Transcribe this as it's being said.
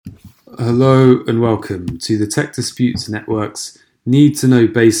Hello and welcome to the Tech Disputes Network's Need to Know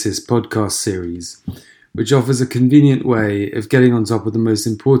Basis podcast series, which offers a convenient way of getting on top of the most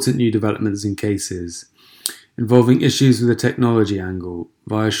important new developments in cases involving issues with a technology angle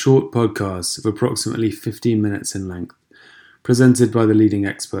via short podcasts of approximately 15 minutes in length, presented by the leading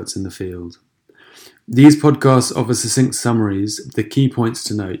experts in the field. These podcasts offer succinct summaries of the key points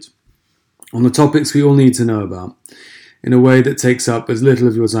to note on the topics we all need to know about, in a way that takes up as little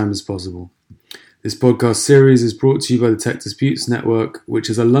of your time as possible. This podcast series is brought to you by the Tech Disputes Network, which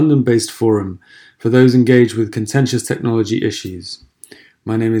is a London-based forum for those engaged with contentious technology issues.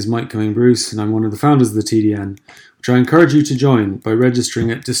 My name is Mike Cumming-Bruce, and I'm one of the founders of the TDN, which I encourage you to join by registering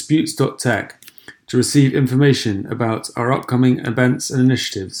at disputes.tech to receive information about our upcoming events and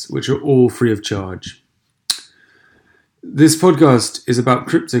initiatives, which are all free of charge. This podcast is about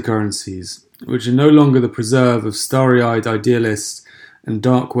cryptocurrencies, which are no longer the preserve of starry-eyed idealists and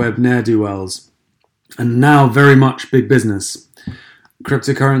dark web ne'er-do-wells, and now very much big business.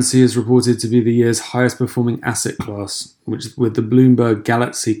 Cryptocurrency is reported to be the year's highest performing asset class, with the Bloomberg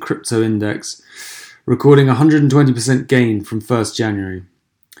Galaxy Crypto Index recording 120% gain from 1st January.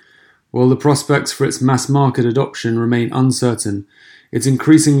 While the prospects for its mass market adoption remain uncertain, it's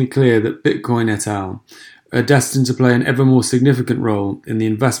increasingly clear that Bitcoin et al. Are destined to play an ever more significant role in the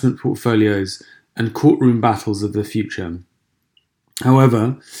investment portfolios and courtroom battles of the future.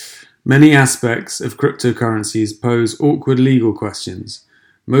 However, many aspects of cryptocurrencies pose awkward legal questions,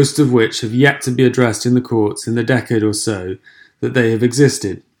 most of which have yet to be addressed in the courts in the decade or so that they have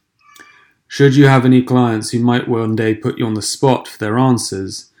existed. Should you have any clients who might one day put you on the spot for their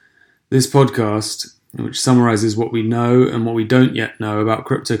answers, this podcast, which summarizes what we know and what we don't yet know about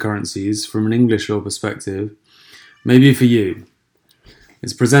cryptocurrencies from an English law perspective, may be for you.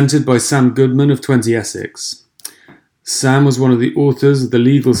 It's presented by Sam Goodman of 20 Essex. Sam was one of the authors of the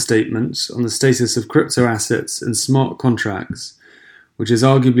legal statement on the status of crypto assets and smart contracts, which is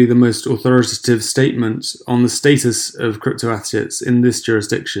arguably the most authoritative statement on the status of crypto assets in this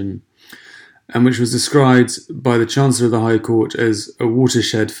jurisdiction, and which was described by the Chancellor of the High Court as a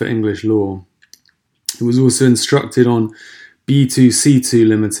watershed for English law. He was also instructed on B2C2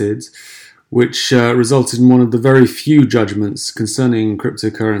 Limited, which resulted in one of the very few judgments concerning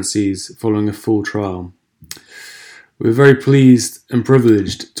cryptocurrencies following a full trial. We're very pleased and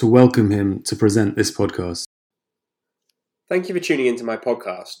privileged to welcome him to present this podcast. Thank you for tuning into my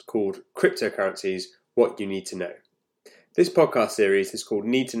podcast called Cryptocurrencies, What You Need to Know. This podcast series is called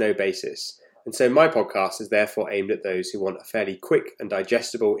Need to Know Basis, and so my podcast is therefore aimed at those who want a fairly quick and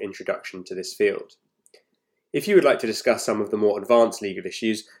digestible introduction to this field. If you would like to discuss some of the more advanced legal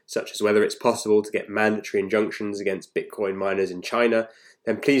issues, such as whether it's possible to get mandatory injunctions against Bitcoin miners in China,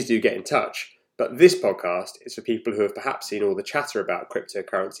 then please do get in touch. But this podcast is for people who have perhaps seen all the chatter about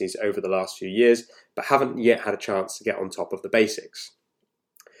cryptocurrencies over the last few years, but haven't yet had a chance to get on top of the basics.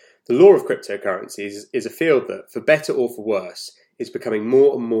 The law of cryptocurrencies is a field that, for better or for worse, is becoming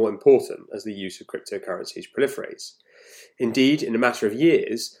more and more important as the use of cryptocurrencies proliferates. Indeed, in a matter of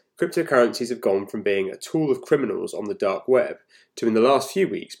years, cryptocurrencies have gone from being a tool of criminals on the dark web to, in the last few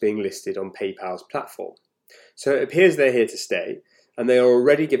weeks, being listed on PayPal's platform. So it appears they're here to stay, and they are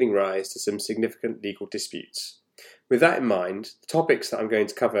already giving rise to some significant legal disputes. With that in mind, the topics that I'm going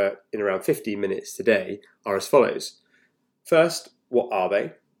to cover in around 15 minutes today are as follows. First, what are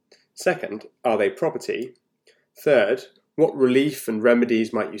they? Second, are they property? Third, what relief and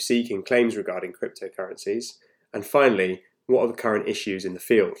remedies might you seek in claims regarding cryptocurrencies? And finally, what are the current issues in the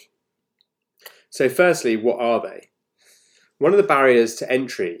field? So firstly, what are they? One of the barriers to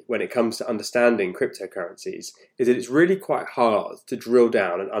entry when it comes to understanding cryptocurrencies is that it's really quite hard to drill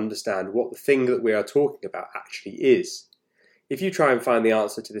down and understand what the thing that we are talking about actually is. If you try and find the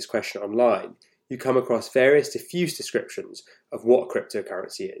answer to this question online, you come across various diffuse descriptions of what a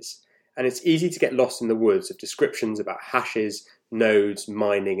cryptocurrency is, and it's easy to get lost in the woods of descriptions about hashes, nodes,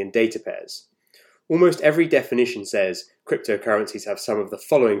 mining, and data pairs. Almost every definition says cryptocurrencies have some of the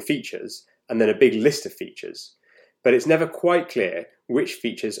following features, and then a big list of features. But it's never quite clear which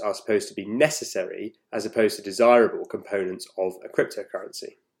features are supposed to be necessary as opposed to desirable components of a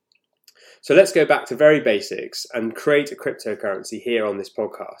cryptocurrency. So let's go back to very basics and create a cryptocurrency here on this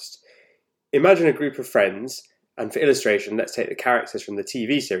podcast. Imagine a group of friends, and for illustration, let's take the characters from the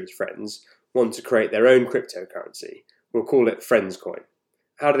TV series Friends, want to create their own cryptocurrency. We'll call it FriendsCoin.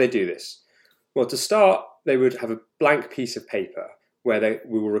 How do they do this? Well, to start, they would have a blank piece of paper where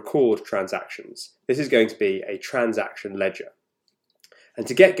we will record transactions. This is going to be a transaction ledger. And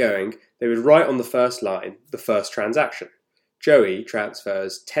to get going, they would write on the first line the first transaction. Joey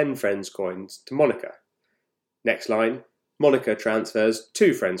transfers 10 Friends coins to Monica. Next line, Monica transfers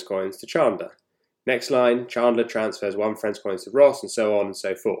 2 friends' coins to Chandler. Next line, Chandler transfers 1 friend's coins to Ross, and so on and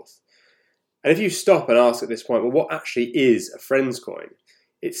so forth. And if you stop and ask at this point, well, what actually is a friend's coin?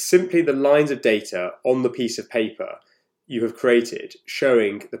 It's simply the lines of data on the piece of paper you have created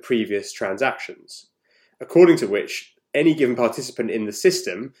showing the previous transactions, according to which any given participant in the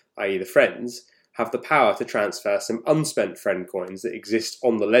system, i.e. the friends, have the power to transfer some unspent friend coins that exist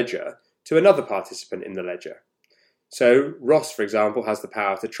on the ledger to another participant in the ledger. So Ross, for example, has the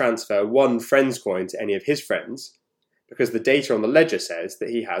power to transfer 1 friend's coin to any of his friends because the data on the ledger says that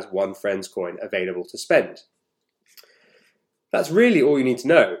he has 1 friend's coin available to spend. That's really all you need to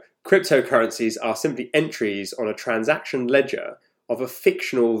know. Cryptocurrencies are simply entries on a transaction ledger of a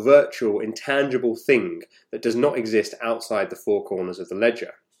fictional, virtual, intangible thing that does not exist outside the 4 corners of the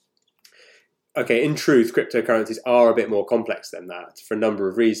ledger. Okay, in truth, cryptocurrencies are a bit more complex than that for a number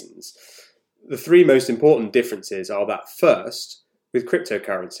of reasons. The 3 most important differences are that first, with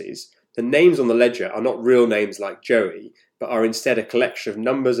cryptocurrencies, the names on the ledger are not real names like Joey, but are instead a collection of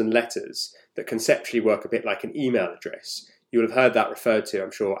numbers and letters that conceptually work a bit like an email address. You will have heard that referred to,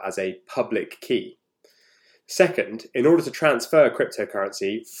 I'm sure, as a public key. Second, in order to transfer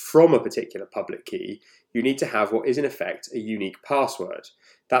cryptocurrency from a particular public key, you need to have what is in effect a unique password.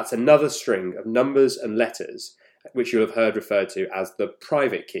 That's another string of numbers and letters, which you'll have heard referred to as the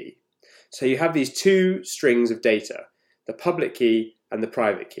private key. So you have these 2 strings of data, the public key and the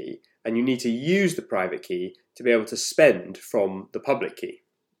private key, and you need to use the private key to be able to spend from the public key.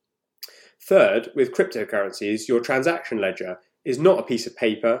 Third, with cryptocurrencies, your transaction ledger is not a piece of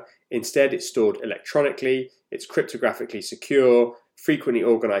paper. Instead, it's stored electronically, it's cryptographically secure, frequently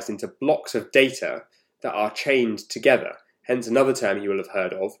organized into blocks of data that are chained together, hence another term you will have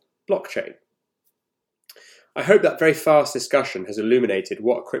heard of, blockchain. I hope that very fast discussion has illuminated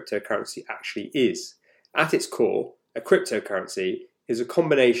what a cryptocurrency actually is. At its core, a cryptocurrency is a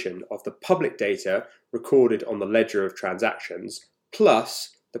combination of the public data recorded on the ledger of transactions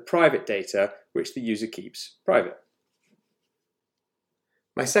plus the private data which the user keeps private.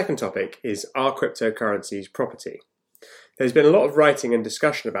 My second topic is, are cryptocurrencies property? There's been a lot of writing and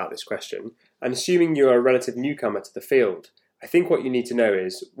discussion about this question, and assuming you are a relative newcomer to the field, I think what you need to know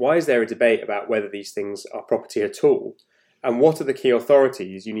is, why is there a debate about whether these things are property at all, and what are the key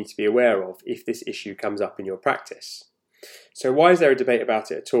authorities you need to be aware of if this issue comes up in your practice? So why is there a debate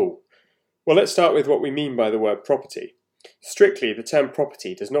about it at all? Well, let's start with what we mean by the word property. Strictly, the term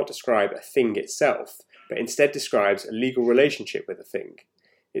property does not describe a thing itself, but instead describes a legal relationship with a thing.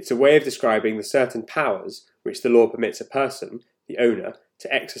 It's a way of describing the certain powers which the law permits a person, the owner,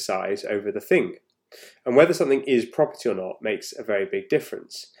 to exercise over the thing. And whether something is property or not makes a very big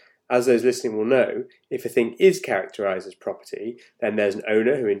difference. As those listening will know, if a thing is characterised as property, then there's an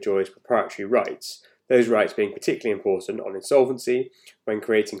owner who enjoys proprietary rights, those rights being particularly important on insolvency, when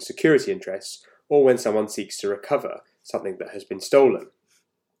creating security interests, or when someone seeks to recover something that has been stolen.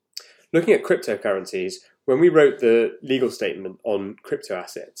 Looking at cryptocurrencies, when we wrote the legal statement on crypto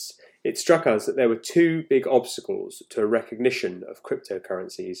assets, it struck us that there were 2 big obstacles to a recognition of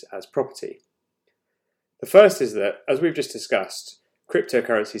cryptocurrencies as property. The first is that, as we've just discussed,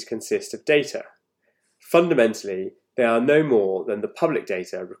 cryptocurrencies consist of data. Fundamentally, they are no more than the public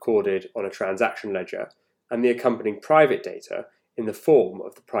data recorded on a transaction ledger and the accompanying private data in the form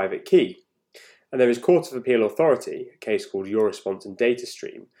of the private key. And there is Court of Appeal authority, a case called Eurosponse and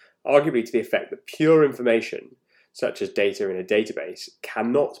DataStream, arguably to the effect that pure information, such as data in a database,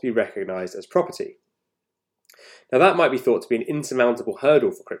 cannot be recognised as property. Now that might be thought to be an insurmountable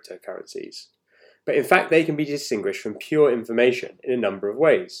hurdle for cryptocurrencies, but in fact they can be distinguished from pure information in a number of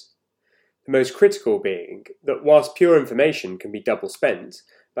ways. The most critical being that whilst pure information can be double spent,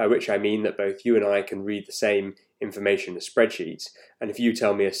 by which I mean that both you and I can read the same information as spreadsheets, and if you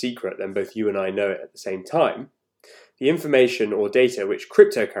tell me a secret then both you and I know it at the same time, the information or data which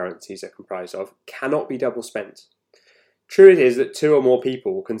cryptocurrencies are comprised of cannot be double spent. True it is that 2 or more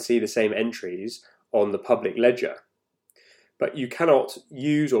people can see the same entries on the public ledger, but you cannot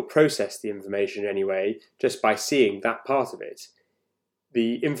use or process the information anyway just by seeing that part of it.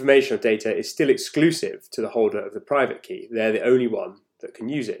 The information or data is still exclusive to the holder of the private key. They're the only one that can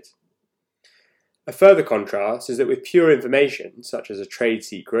use it. A further contrast is that with pure information, such as a trade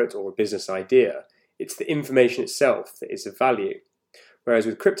secret or a business idea, it's the information itself that is of value, whereas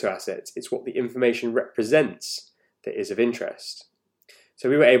with crypto assets, it's what the information represents that is of interest. So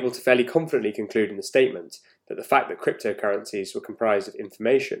we were able to fairly confidently conclude in the statement that the fact that cryptocurrencies were comprised of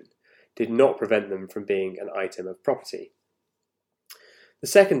information did not prevent them from being an item of property. The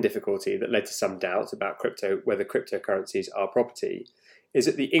second difficulty that led to some doubt about whether cryptocurrencies are property is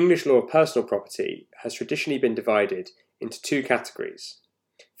that the English law of personal property has traditionally been divided into two categories.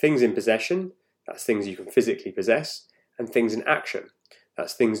 Things in possession, that's things you can physically possess, and things in action,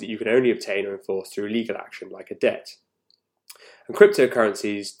 that's things that you can only obtain or enforce through legal action like a debt. And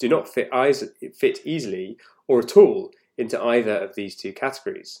cryptocurrencies do not fit easily or at all into either of these two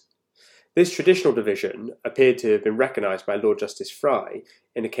categories. This traditional division appeared to have been recognised by Lord Justice Fry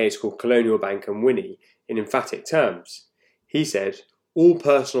in a case called Colonial Bank and Winnie in emphatic terms. He said, all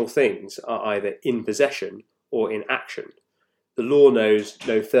personal things are either in possession or in action. The law knows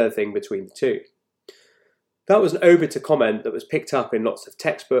no third thing between the two. That was an obiter comment that was picked up in lots of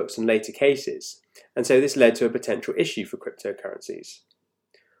textbooks and later cases, and so this led to a potential issue for cryptocurrencies.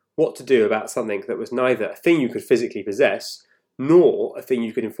 What to do about something that was neither a thing you could physically possess, nor a thing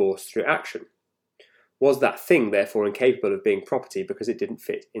you could enforce through action? Was that thing therefore incapable of being property because it didn't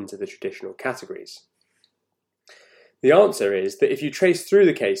fit into the traditional categories? The answer is that if you trace through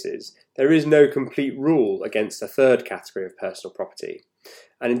the cases, there is no complete rule against a third category of personal property.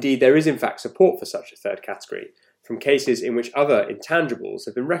 And indeed, there is in fact support for such a third category from cases in which other intangibles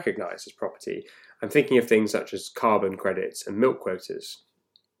have been recognised as property. I'm thinking of things such as carbon credits and milk quotas.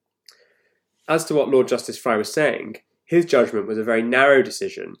 As to what Lord Justice Fry was saying, his judgment was a very narrow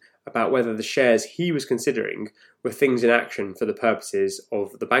decision about whether the shares he was considering were things in action for the purposes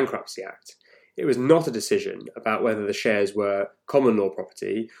of the Bankruptcy Act. It was not a decision about whether the shares were common law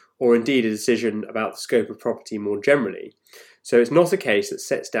property, or indeed a decision about the scope of property more generally. So it's not a case that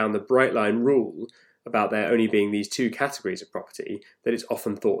sets down the bright line rule about there only being these two categories of property that it's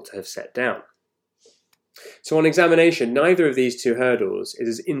often thought to have set down. So on examination, neither of these two hurdles is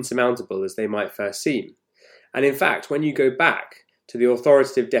as insurmountable as they might first seem. And in fact, when you go back to the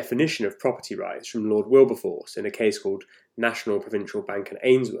authoritative definition of property rights from Lord Wilberforce in a case called National Provincial Bank and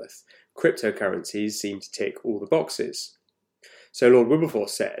Ainsworth, cryptocurrencies seem to tick all the boxes. So Lord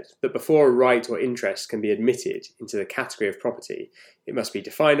Wilberforce said that before a right or interest can be admitted into the category of property, it must be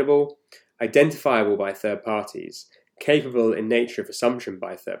definable, identifiable by third parties, capable in nature of assumption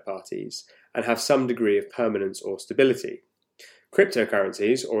by third parties, and have some degree of permanence or stability.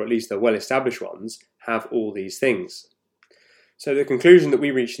 Cryptocurrencies, or at least the well-established ones, have all these things. So the conclusion that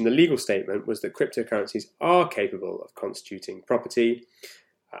we reached in the legal statement was that cryptocurrencies are capable of constituting property.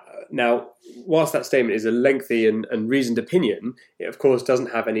 Now, whilst that statement is a lengthy and reasoned opinion, it of course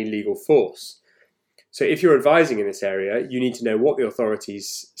doesn't have any legal force. So if you're advising in this area, you need to know what the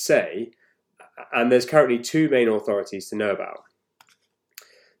authorities say, and there's currently two main authorities to know about.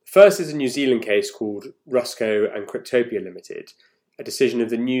 First is a New Zealand case called Rusco and Cryptopia Limited, a decision of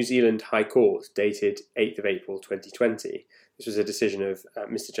the New Zealand High Court dated 8th of April 2020. This was a decision of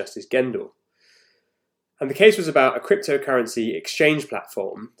Mr. Justice Gendel. And the case was about a cryptocurrency exchange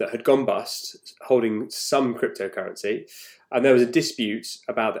platform that had gone bust, holding some cryptocurrency, and there was a dispute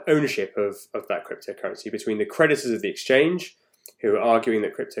about the ownership of that cryptocurrency between the creditors of the exchange, who were arguing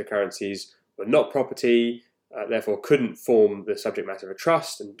that cryptocurrencies were not property, therefore couldn't form the subject matter of a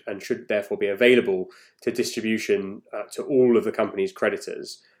trust, and should therefore be available to distribution to all of the company's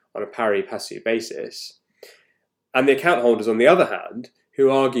creditors on a pari passu basis. And the account holders, on the other hand, who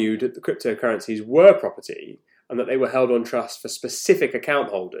argued that the cryptocurrencies were property and that they were held on trust for specific account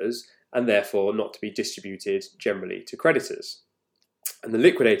holders and therefore not to be distributed generally to creditors. And the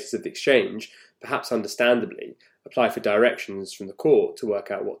liquidators of the exchange, perhaps understandably, apply for directions from the court to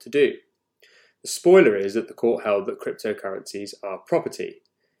work out what to do. The spoiler is that the court held that cryptocurrencies are property.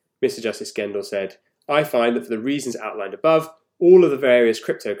 Mr. Justice Gendel said, "I find that for the reasons outlined above, all of the various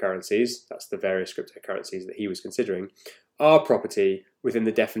cryptocurrencies," that's the various cryptocurrencies that he was considering, "are property within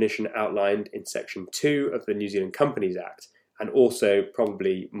the definition outlined in Section 2 of the New Zealand Companies Act, and also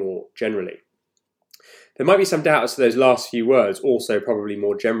probably more generally." There might be some doubt as to those last few words, also probably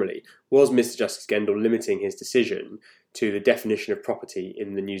more generally. Was Mr. Justice Gendel limiting his decision to the definition of property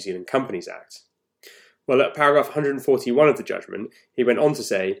in the New Zealand Companies Act? Well, at paragraph 141 of the judgment, he went on to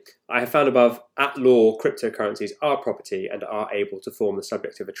say, "I have found above, at law, cryptocurrencies are property and are able to form the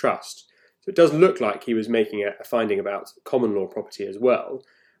subject of a trust." So it does look like he was making a finding about common law property as well.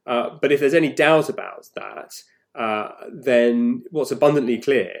 But if there's any doubt about that, then what's abundantly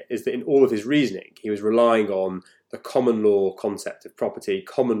clear is that in all of his reasoning, he was relying on the common law concept of property,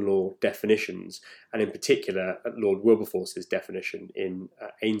 common law definitions, and in particular, Lord Wilberforce's definition in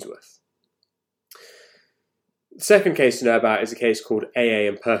Ainsworth. The second case to know about is a case called AA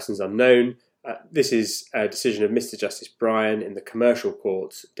and Persons Unknown. This is a decision of Mr. Justice Bryan in the Commercial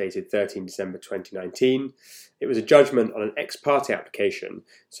Court dated 13 December 2019. It was a judgment on an ex parte application,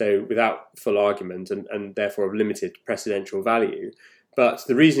 so without full argument and therefore of limited precedential value. But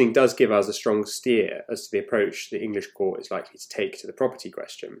the reasoning does give us a strong steer as to the approach the English court is likely to take to the property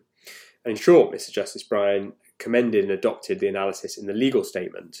question. And in short, Mr. Justice Bryan commended and adopted the analysis in the legal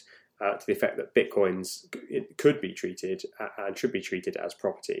statement to the effect that bitcoins could be treated and should be treated as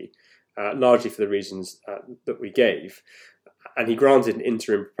property, largely for the reasons that we gave. And he granted an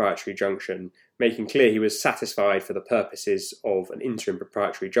interim proprietary injunction, making clear he was satisfied for the purposes of an interim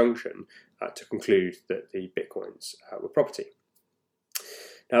proprietary injunction to conclude that the bitcoins were property.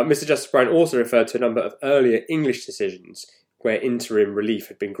 Now, Mr. Justice Bryan also referred to a number of earlier English decisions where interim relief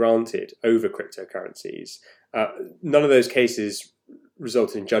had been granted over cryptocurrencies. None of those cases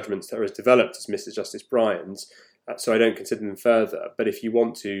resulted in judgments that are as developed as Mr. Justice Bryan's, so I don't consider them further. But if you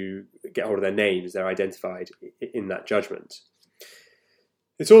want to get hold of their names, they're identified in that judgment.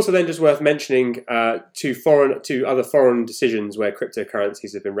 It's also then just worth mentioning two other foreign decisions where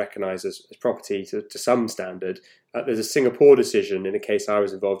cryptocurrencies have been recognised as property to some standard. There's a Singapore decision in a case I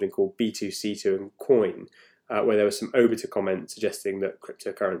was involved in called B2C2 and Coin, where there was some obiter comment suggesting that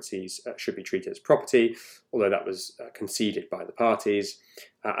cryptocurrencies should be treated as property, although that was conceded by the parties.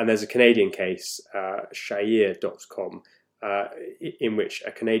 And there's a Canadian case, Shire.com, in which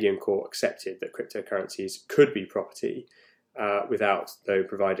a Canadian court accepted that cryptocurrencies could be property, without, though,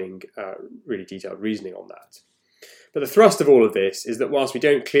 providing really detailed reasoning on that. But the thrust of all of this is that whilst we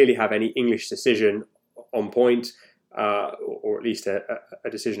don't clearly have any English decision on point, or at least a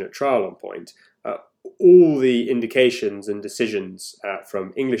decision at trial on point, all the indications and decisions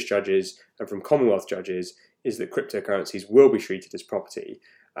from English judges and from Commonwealth judges is that cryptocurrencies will be treated as property,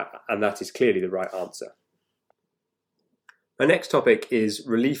 and that is clearly the right answer. My next topic is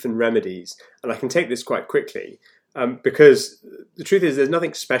relief and remedies, and I can take this quite quickly. Because the truth is there's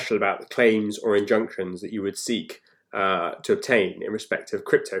nothing special about the claims or injunctions that you would seek to obtain in respect of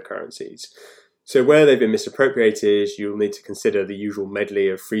cryptocurrencies. So where they've been misappropriated, you'll need to consider the usual medley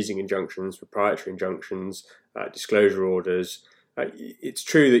of freezing injunctions, proprietary injunctions, disclosure orders. It's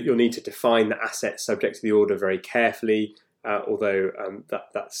true that you'll need to define the assets subject to the order very carefully, although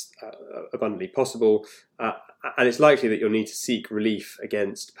that's abundantly possible. And it's likely that you'll need to seek relief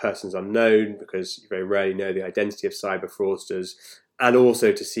against persons unknown, because you very rarely know the identity of cyber fraudsters, and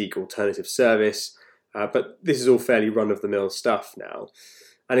also to seek alternative service. But this is all fairly run-of-the-mill stuff now.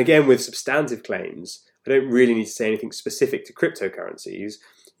 And again, with substantive claims, I don't really need to say anything specific to cryptocurrencies.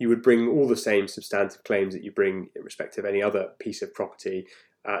 You would bring all the same substantive claims that you bring in respect of any other piece of property,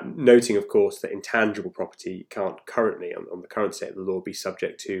 noting, of course, that intangible property can't currently, on the current state of the law, be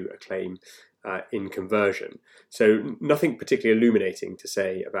subject to a claim in conversion. So nothing particularly illuminating to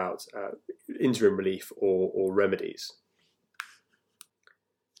say about interim relief or remedies.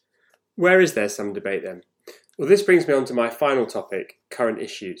 Where is there some debate then? Well, this brings me on to my final topic, current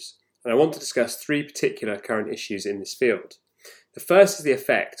issues. And I want to discuss three particular current issues in this field. The first is the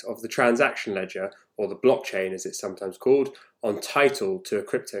effect of the transaction ledger, or the blockchain as it's sometimes called, on title to a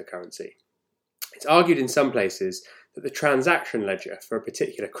cryptocurrency. It's argued in some places that the transaction ledger for a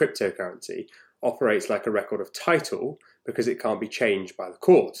particular cryptocurrency operates like a record of title because it can't be changed by the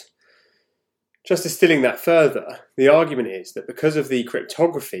court. Just distilling that further, the argument is that because of the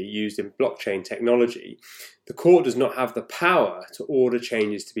cryptography used in blockchain technology, the court does not have the power to order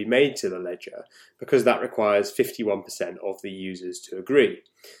changes to be made to the ledger because that requires 51% of the users to agree.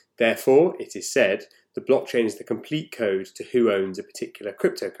 Therefore, it is said, the blockchain is the complete code to who owns a particular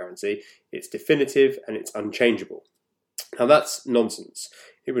cryptocurrency. It's definitive and it's unchangeable. Now that's nonsense.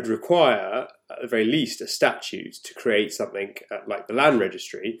 It would require, at the very least, a statute to create something like the land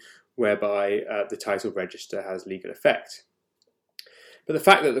registry, whereby the title register has legal effect. But the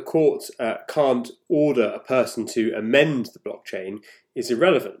fact that the court can't order a person to amend the blockchain is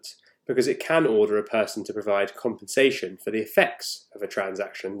irrelevant, because it can order a person to provide compensation for the effects of a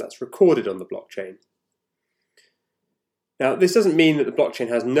transaction that's recorded on the blockchain. Now, this doesn't mean that the blockchain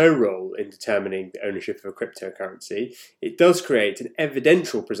has no role in determining the ownership of a cryptocurrency. It does create an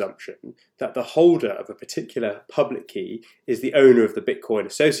evidential presumption that the holder of a particular public key is the owner of the Bitcoin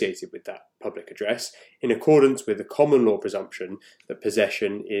associated with that public address, in accordance with the common law presumption that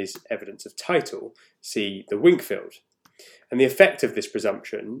possession is evidence of title, see the Winkfield. And the effect of this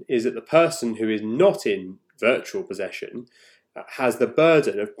presumption is that the person who is not in virtual possession has the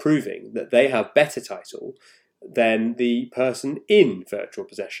burden of proving that they have better title than the person in virtual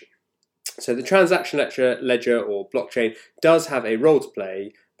possession. So the transaction ledger or blockchain does have a role to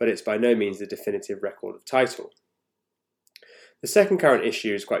play, but it's by no means the definitive record of title. The second current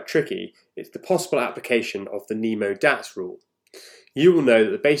issue is quite tricky. It's the possible application of the Nemo DATS rule. You will know that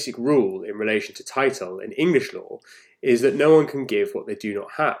the basic rule in relation to title in English law is that no one can give what they do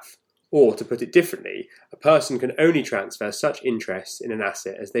not have. Or, to put it differently, a person can only transfer such interest in an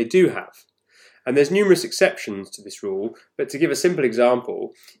asset as they do have. And there's numerous exceptions to this rule, but to give a simple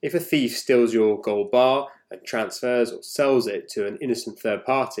example, if a thief steals your gold bar and transfers or sells it to an innocent third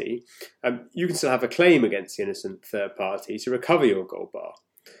party, you can still have a claim against the innocent third party to recover your gold bar.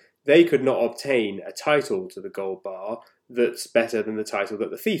 They could not obtain a title to the gold bar that's better than the title that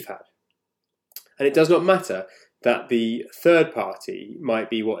the thief had. And it does not matter that the third party might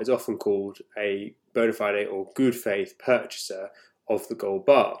be what is often called a bona fide or good faith purchaser of the gold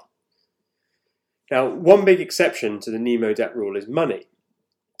bar. Now, one big exception to the Nemo debt rule is money.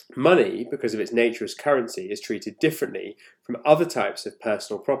 Money, because of its nature as currency, is treated differently from other types of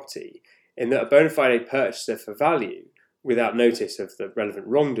personal property in that a bona fide purchaser for value, without notice of the relevant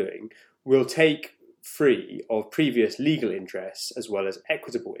wrongdoing, will take free of previous legal interests as well as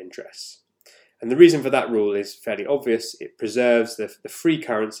equitable interests. And the reason for that rule is fairly obvious. It preserves the free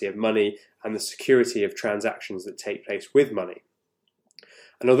currency of money and the security of transactions that take place with money.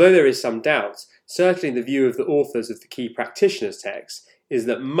 And although there is some doubt, certainly the view of the authors of the key practitioners text is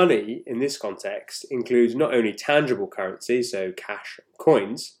that money in this context includes not only tangible currency, so cash and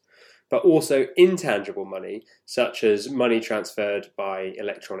coins, but also intangible money, such as money transferred by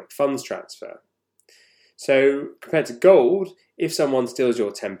electronic funds transfer. So compared to gold, if someone steals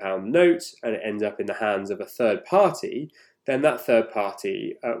your £10 note and it ends up in the hands of a third party, then that third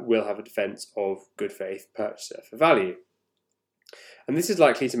party will have a defence of good faith purchaser for value. And this is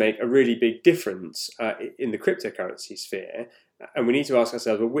likely to make a really big difference in the cryptocurrency sphere. And we need to ask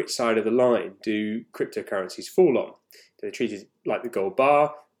ourselves, well, which side of the line do cryptocurrencies fall on? Are they treated like the gold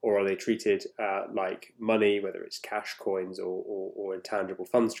bar, or are they treated like money, whether it's cash, coins, or intangible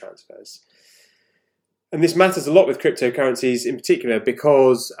funds transfers? And this matters a lot with cryptocurrencies in particular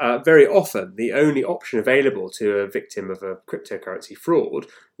because very often the only option available to a victim of a cryptocurrency fraud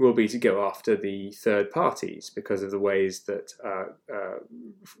will be to go after the third parties because of the ways that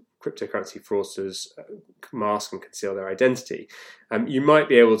cryptocurrency fraudsters mask and conceal their identity. You might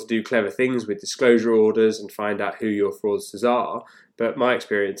be able to do clever things with disclosure orders and find out who your fraudsters are, but my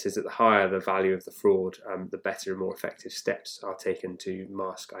experience is that the higher the value of the fraud, the better and more effective steps are taken to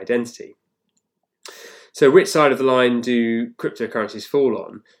mask identity. So which side of the line do cryptocurrencies fall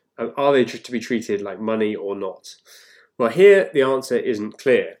on? Are they to be treated like money or not? Well, here the answer isn't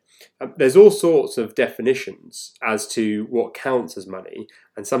clear. There's all sorts of definitions as to what counts as money,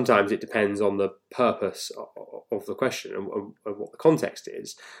 and sometimes it depends on the purpose of the question and what the context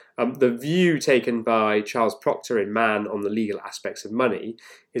is. The view taken by Charles Proctor in Man on the Legal Aspects of Money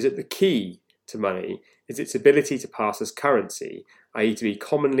is that the key to money is its ability to pass as currency, i.e. to be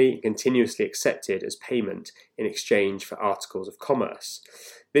commonly and continuously accepted as payment in exchange for articles of commerce.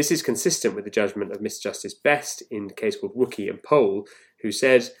 This is consistent with the judgment of Mr. Justice Best in a case called Wookey and Pole, who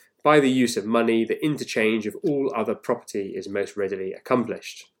said, by the use of money, the interchange of all other property is most readily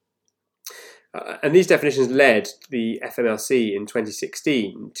accomplished. And these definitions led the FMLC in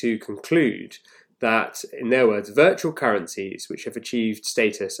 2016 to conclude that, in their words, virtual currencies which have achieved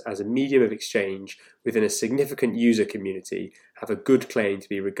status as a medium of exchange within a significant user community have a good claim to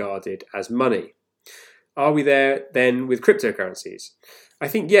be regarded as money. Are we there then with cryptocurrencies? I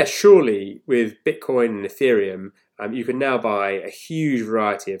think yes, surely with Bitcoin and Ethereum, you can now buy a huge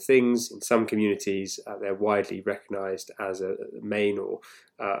variety of things. In some communities, they're widely recognised as a main or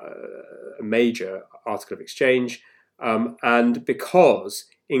a major article of exchange. And because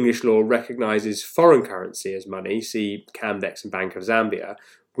English law recognises foreign currency as money, see Camdex and Bank of Zambia,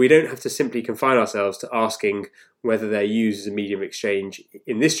 we don't have to simply confine ourselves to asking whether they're used as a medium of exchange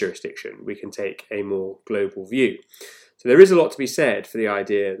in this jurisdiction. We can take a more global view. So there is a lot to be said for the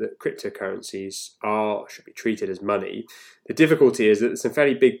idea that cryptocurrencies should be treated as money. The difficulty is that there's some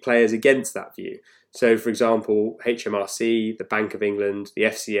fairly big players against that view. So, for example, HMRC, the Bank of England, the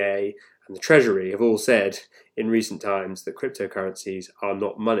FCA, and the Treasury have all said in recent times that cryptocurrencies are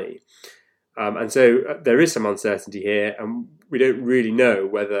not money. And so there is some uncertainty here, and we don't really know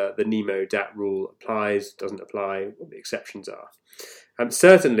whether the Nemo DAT rule applies, doesn't apply, what the exceptions are.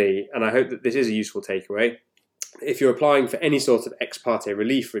 Certainly, and I hope that this is a useful takeaway, if you're applying for any sort of ex parte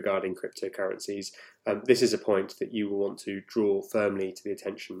relief regarding cryptocurrencies, this is a point that you will want to draw firmly to the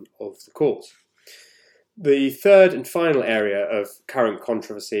attention of the court. The third and final area of current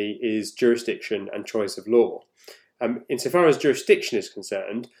controversy is jurisdiction and choice of law. Insofar as jurisdiction is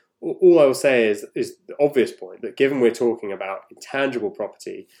concerned, all I will say is the obvious point that given we're talking about intangible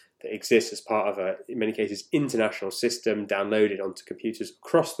property that exists as part of a, in many cases, international system downloaded onto computers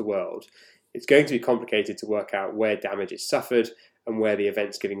across the world, it's going to be complicated to work out where damage is suffered and where the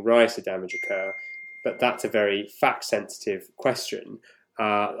events giving rise to damage occur. But that's a very fact-sensitive question.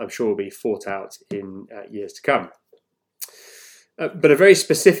 I'm sure will be fought out in years to come. But a very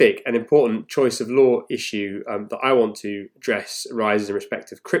specific and important choice of law issue that I want to address arises in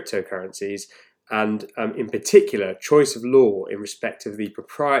respect of cryptocurrencies, and in particular, choice of law in respect of the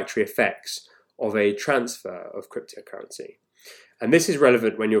proprietary effects of a transfer of cryptocurrency. And this is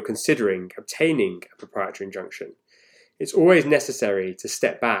relevant when you're considering obtaining a proprietary injunction. It's always necessary to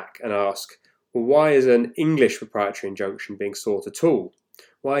step back and ask, well, why is an English proprietary injunction being sought at all?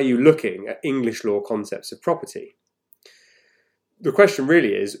 Why are you looking at English law concepts of property? The question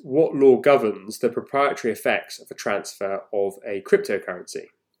really is, what law governs the proprietary effects of a transfer of a cryptocurrency?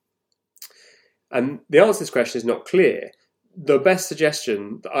 And the answer to this question is not clear. The best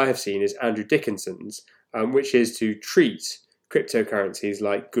suggestion that I have seen is Andrew Dickinson's, which is to treat cryptocurrencies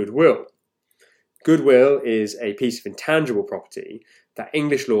like goodwill. Goodwill is a piece of intangible property that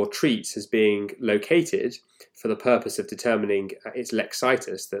English law treats as being located for the purpose of determining its lex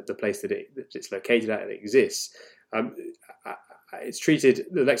situs, the place that it's located at and it exists. The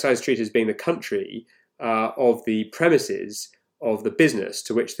lex situs is treated as being the country of the premises of the business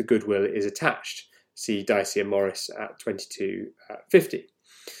to which the goodwill is attached. See Dicey and Morris at 2250.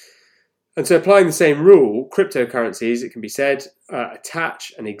 And so applying the same rule, cryptocurrencies, it can be said,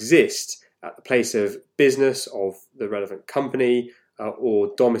 attach and exist at the place of business of the relevant company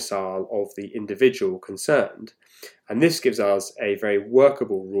or domicile of the individual concerned. And this gives us a very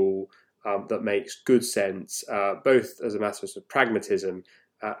workable rule that makes good sense, both as a matter of pragmatism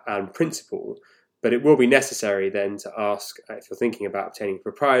and principle. But it will be necessary then to ask, if you're thinking about obtaining a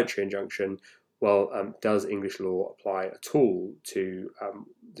proprietary injunction, well, does English law apply at all to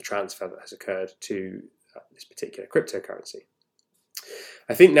the transfer that has occurred to this particular cryptocurrency?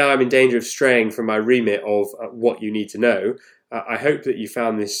 I think now I'm in danger of straying from my remit of what you need to know. I hope that you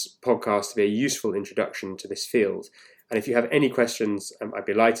found this podcast to be a useful introduction to this field. And if you have any questions, I'd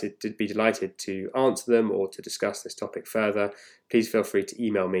be delighted to answer them or to discuss this topic further. Please feel free to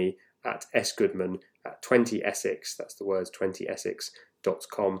email me at sgoodman@20essex, that's the words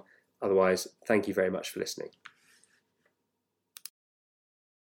 20essex.com. Otherwise, thank you very much for listening.